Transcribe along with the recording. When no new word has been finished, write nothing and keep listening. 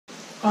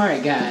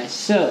Alright guys,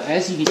 so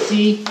as you can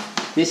see,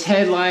 this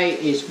headlight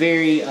is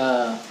very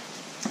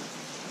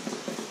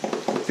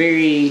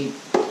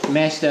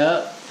messed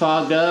up,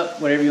 fogged up,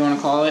 whatever you want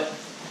to call it.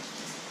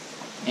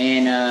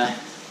 And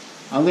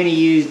I'm going to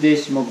use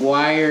this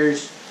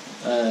Meguiars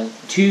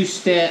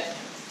two-step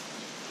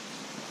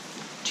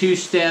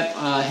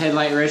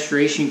headlight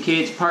restoration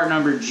kit. It's part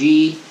number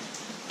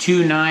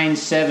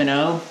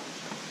G2970.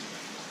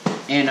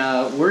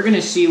 And we're going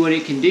to see what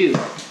it can do.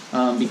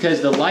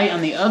 Because the light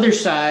on the other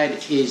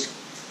side is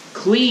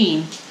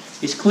clean.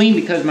 It's clean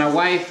because my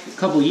wife, a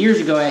couple years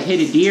ago, I hit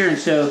a deer, and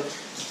so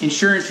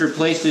insurance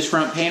replaced this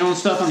front panel and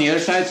stuff on the other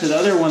side, so the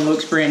other one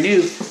looks brand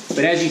new.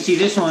 But as you see,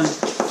 this one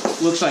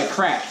looks like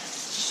crap.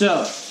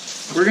 So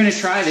we're going to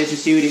try this and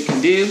see what it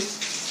can do.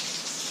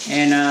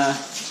 And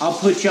I'll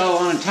put y'all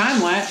on a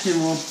time lapse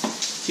and we'll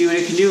see what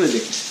it can do with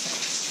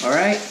it.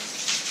 Alright?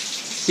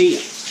 See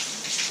ya.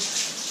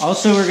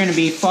 Also, we're going to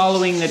be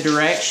following the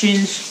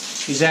directions.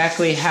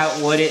 Exactly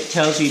what it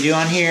tells you to do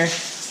on here.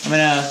 I'm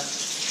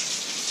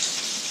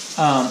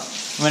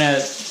gonna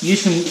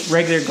use some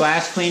regular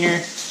glass cleaner.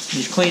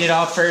 Just clean it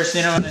off first.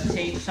 Then I'm gonna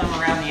tape some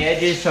around the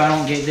edges so I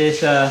don't get this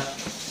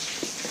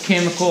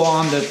chemical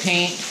on the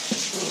paint.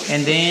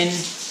 And then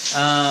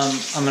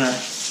I'm gonna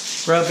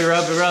rub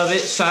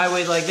it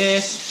sideways like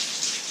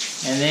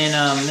this. And then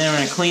I'm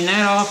gonna clean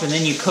that off. And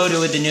then you coat it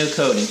with the new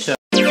coating. So.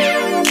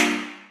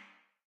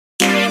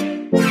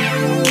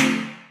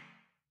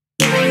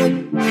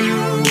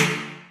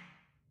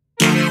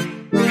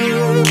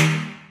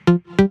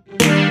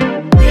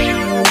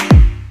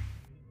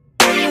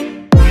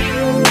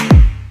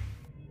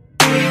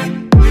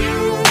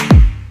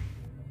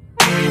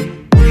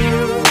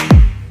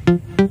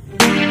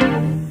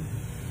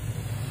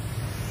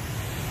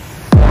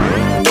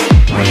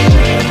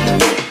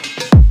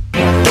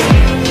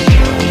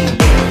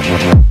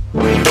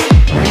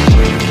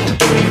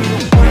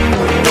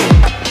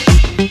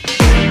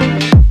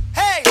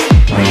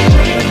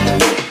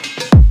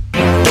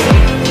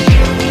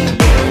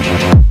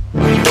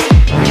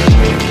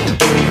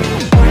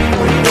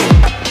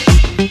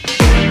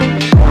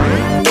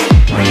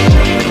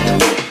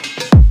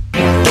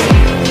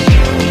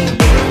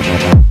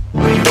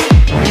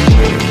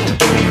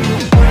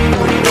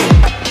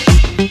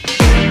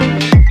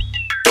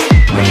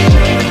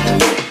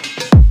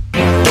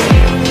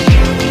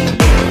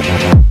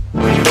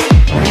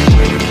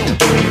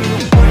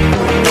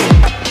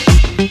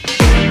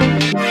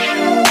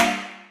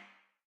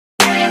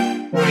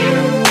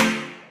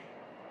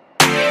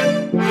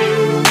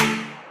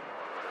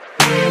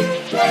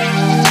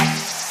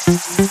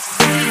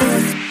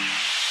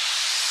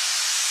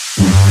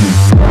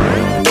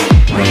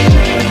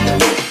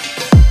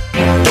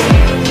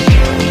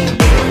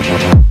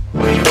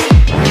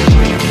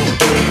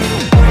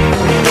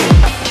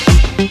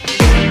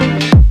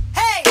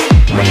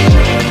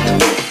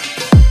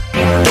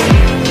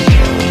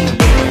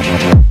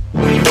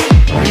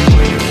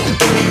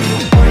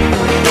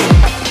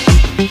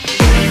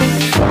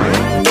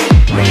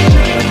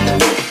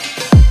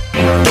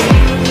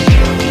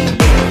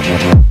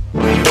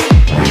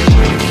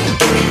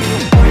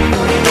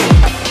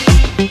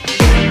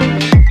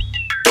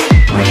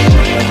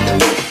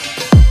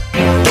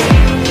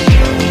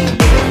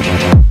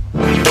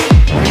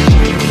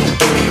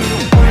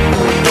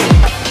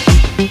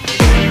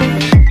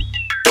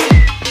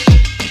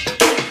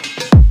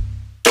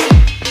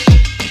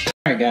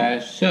 Alright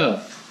guys, so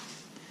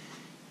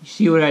you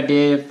see what I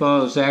did,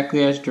 follow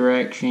exactly as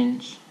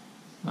directions.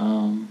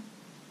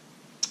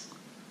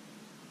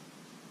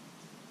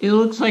 It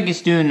looks like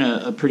it's doing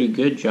a pretty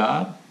good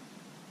job.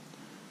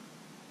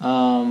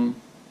 But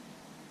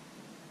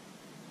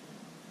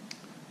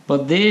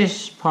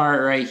this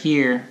part right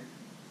here,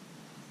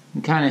 you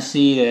can kind of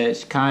see that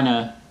it's kind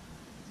of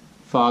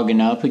fogging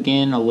up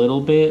again a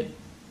little bit.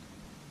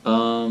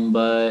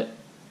 But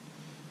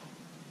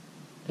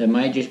it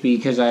might just be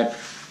because I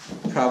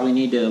probably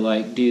need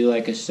to do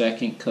like a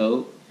second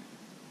coat,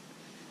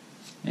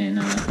 and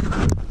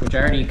which I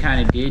already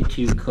kind of did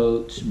 2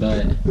 coats,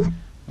 but I'm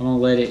gonna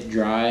let it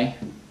dry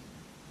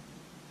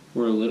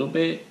for a little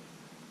bit,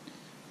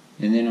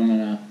 and then I'm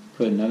gonna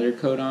put another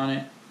coat on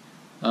it.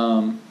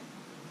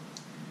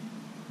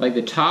 Like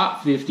the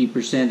top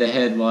 50% of the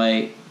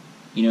headlight,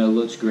 you know,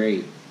 looks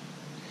great.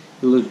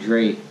 It looks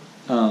great.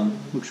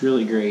 Looks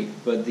really great.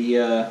 But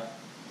the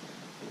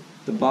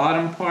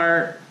bottom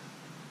part,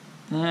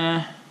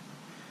 like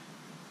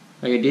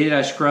I did,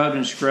 I scrubbed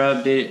and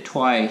scrubbed, did it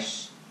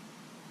twice.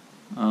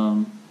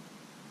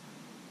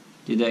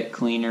 Did that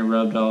cleaner,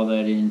 rubbed all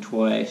that in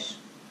twice.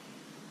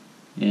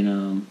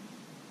 And,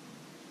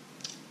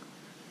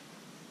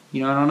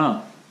 you know, I don't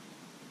know.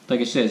 Like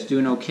I said, it's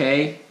doing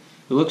okay.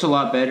 It looks a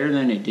lot better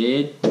than it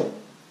did.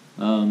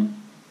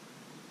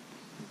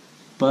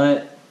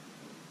 But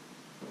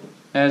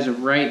as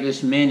of right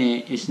this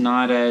minute, it's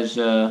not as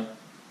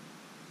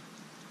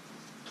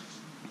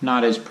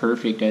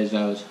perfect as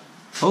I was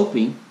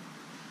hoping.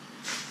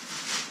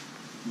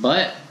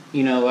 But,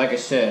 you know, like I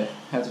said, I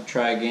have to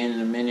try again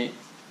in a minute,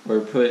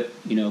 or put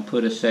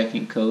a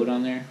second coat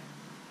on there.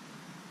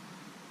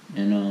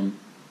 And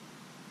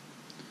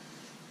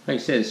like I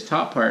said, this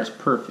top part is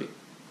perfect.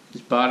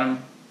 This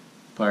bottom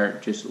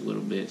part just a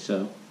little bit.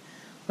 So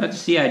let's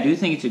see. I do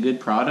think it's a good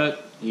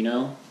product. You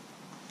know,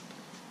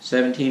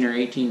 17 or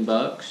 18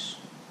 bucks,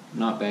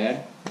 not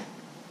bad.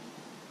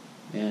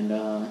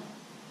 And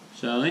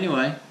so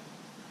anyway,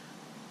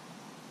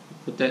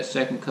 put that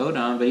second coat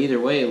on. But either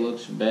way, it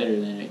looks better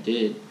than it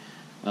did.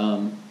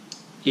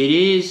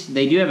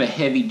 They do have a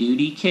heavy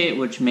duty kit,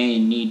 which may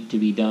need to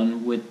be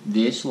done with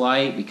this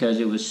light because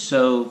it was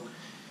so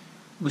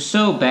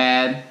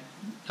bad.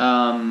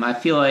 I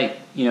feel like,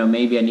 you know,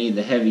 maybe I need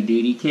the heavy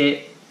duty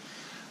kit,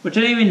 which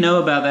I didn't even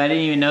know about that. I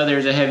didn't even know there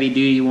was a heavy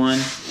duty one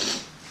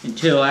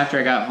until after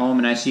I got home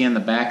and I see on the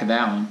back of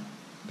that one,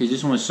 because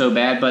this one was so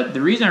bad. But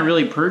the reason I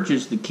really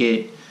purchased the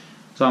kit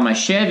was on my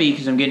Chevy,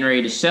 because I'm getting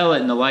ready to sell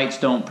it and the lights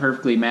don't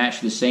perfectly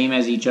match the same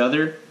as each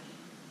other.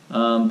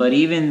 But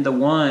even the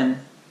one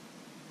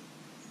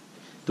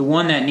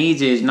that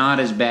needs it is not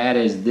as bad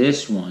as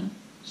this one.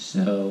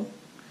 So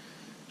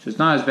it's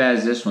not as bad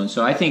as this one.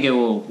 So I think it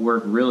will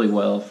work really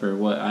well for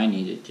what I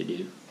need it to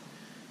do.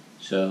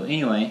 So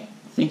anyway,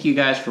 thank you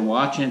guys for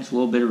watching. It's a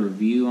little bit of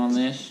review on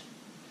this.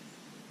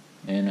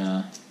 And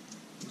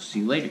we'll see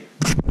you later.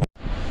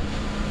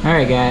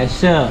 Alright guys,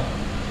 so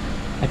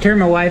I turned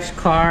my wife's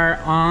car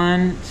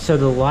on so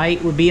the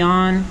light would be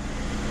on,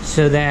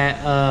 so that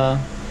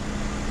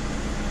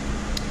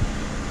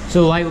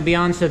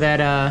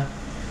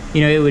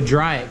you know, it would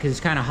dry it, because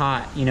it's kind of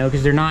hot, you know,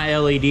 because they're not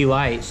LED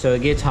lights, so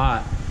it gets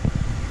hot.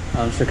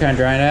 So kind of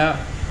dry it out.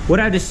 What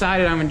I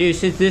decided I'm going to do,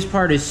 since this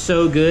part is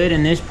so good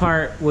and this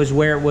part was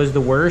where it was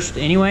the worst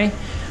anyway,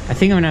 I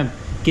think I'm going to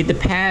get the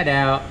pad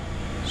out,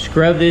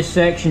 scrub this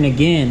section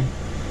again,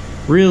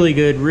 really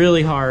good,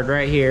 really hard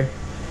right here.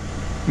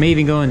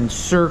 Maybe go in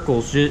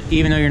circles, just,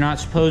 even though you're not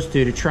supposed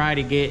to try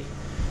to get,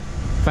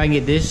 if I can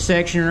get this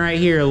section right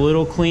here a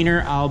little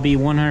cleaner, I'll be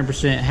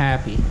 100%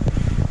 happy.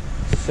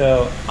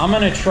 So I'm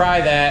going to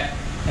try that,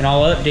 and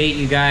I'll update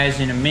you guys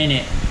in a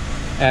minute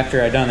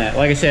after I've done that.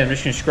 Like I said, I'm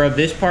just going to scrub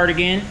this part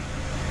again,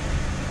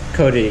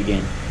 coat it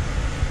again,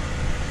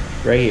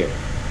 right here.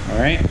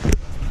 Alright?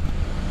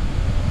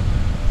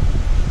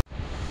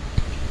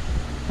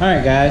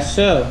 Alright guys,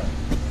 so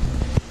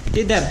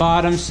did that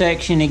bottom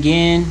section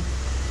again,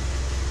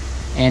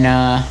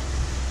 and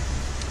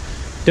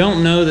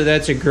don't know that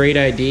that's a great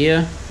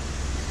idea.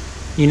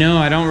 You know,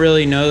 I don't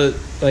really know that,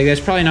 like,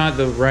 that's probably not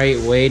the right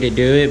way to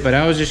do it, but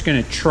I was just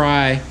gonna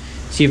try,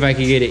 see if I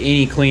could get it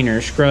any cleaner.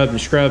 Scrub and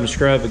scrub and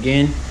scrub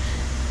again.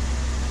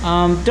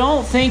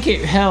 Don't think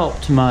it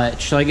helped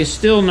much. Like, it's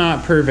still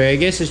not perfect. I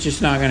guess it's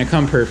just not gonna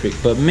come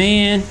perfect, but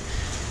man,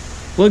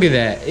 look at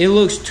that. It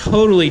looks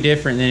totally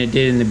different than it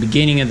did in the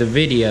beginning of the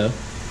video,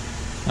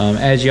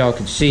 as y'all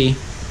can see.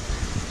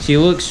 See, it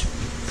looks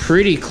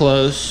pretty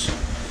close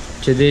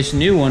to this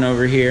new one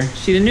over here.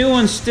 See, the new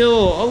one's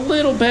still a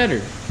little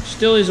better.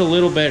 Still is a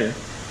little better.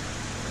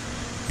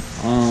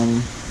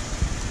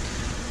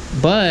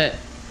 But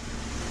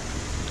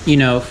you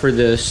know, for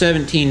the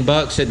 17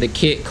 bucks that the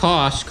kit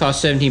cost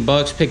 17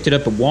 bucks, picked it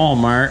up at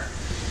Walmart,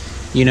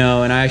 you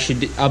know, and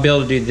I'll be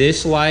able to do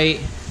this light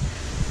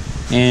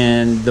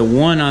and the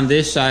one on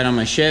this side on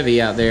my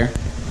Chevy out there.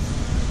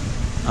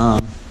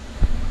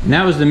 And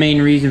that was the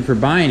main reason for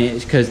buying it,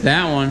 is because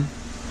that one,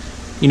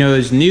 you know,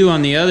 is new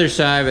on the other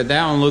side, but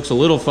that one looks a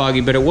little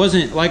foggy. But it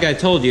wasn't, like I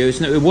told you,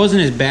 it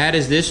wasn't as bad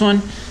as this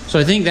one. So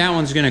I think that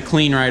one's gonna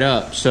clean right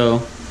up.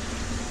 So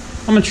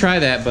I'm gonna try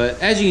that. But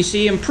as you can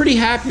see, I'm pretty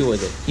happy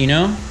with it, you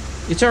know?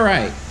 It's all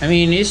right. I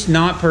mean, it's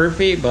not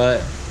perfect,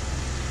 but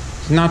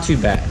it's not too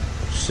bad.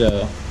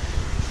 So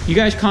you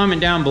guys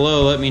comment down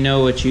below, let me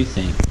know what you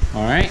think.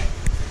 All right?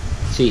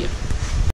 See ya.